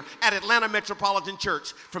here at Atlanta Metropolitan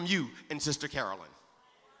Church from you and Sister Carolyn.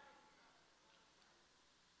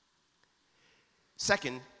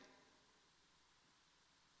 Second,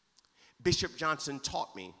 Bishop Johnson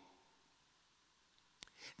taught me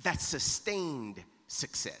that sustained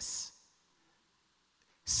success,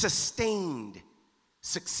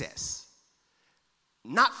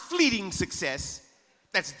 not fleeting success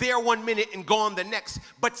that's there 1 minute and gone the next,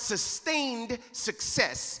 but sustained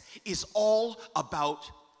success is all about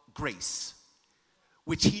grace,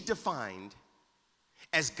 which he defined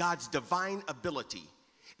as God's divine ability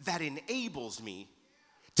that enables me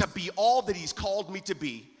to be all that he's called me to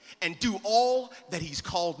be and do all that he's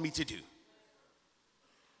called me to do.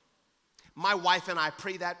 My wife and I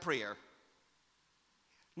pray that prayer.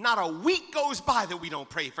 Not a week goes by that we don't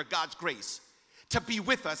pray for God's grace to be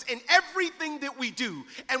with us in everything that we do.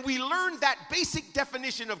 And we learned that basic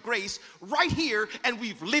definition of grace right here, and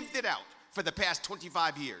we've lived it out for the past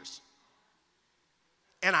 25 years.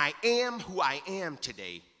 And I am who I am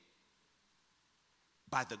today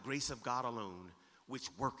by the grace of God alone, which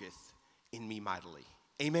worketh in me mightily.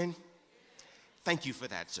 Amen? Thank you for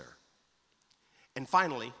that, sir. And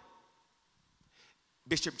finally,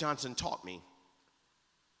 Bishop Johnson taught me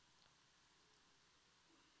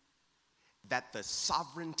that the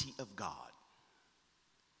sovereignty of God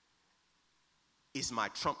is my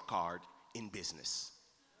trump card in business.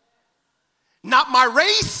 Not my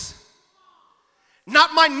race,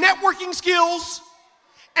 not my networking skills,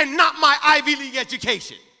 and not my Ivy League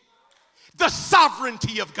education. The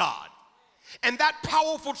sovereignty of God. And that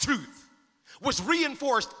powerful truth was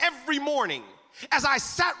reinforced every morning as I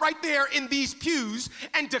sat right there in these pews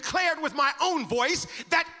and declared with my own voice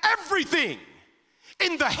that everything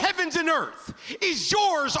in the heavens and earth is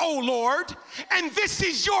yours, O Lord, and this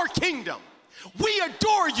is your kingdom. We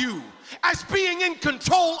adore you as being in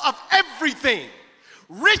control of everything.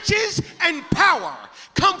 Riches and power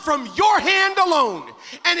come from your hand alone,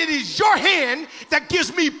 and it is your hand that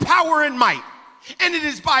gives me power and might. And it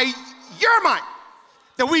is by your might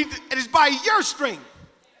it is by your strength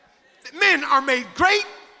that men are made great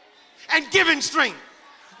and given strength.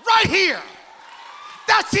 Right here.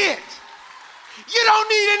 That's it. You don't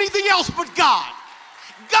need anything else but God.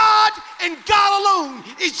 God and God alone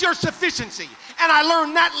is your sufficiency. And I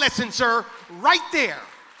learned that lesson, sir, right there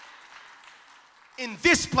in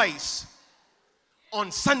this place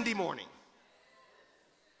on Sunday morning.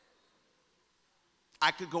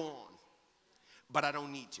 I could go on, but I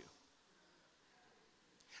don't need to.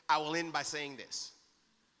 I will end by saying this.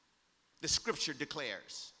 The scripture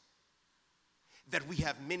declares that we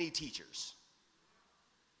have many teachers,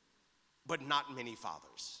 but not many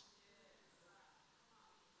fathers.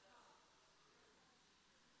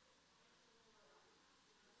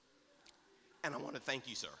 And I want to thank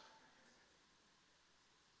you, sir,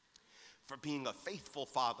 for being a faithful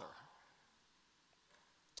father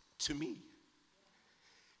to me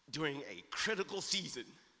during a critical season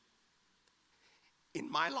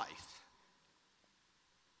in my life.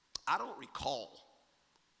 I don't recall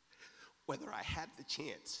whether I had the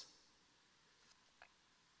chance,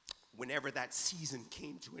 whenever that season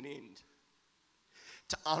came to an end,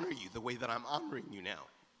 to honor you the way that I'm honoring you now.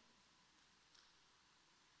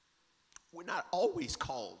 We're not always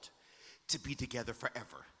called to be together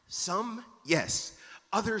forever. Some, yes.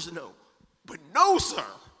 Others, no. But know, sir,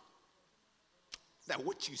 that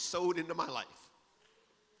what you sowed into my life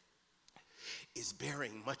is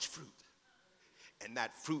bearing much fruit. And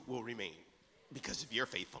that fruit will remain because of your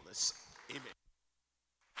faithfulness. Amen.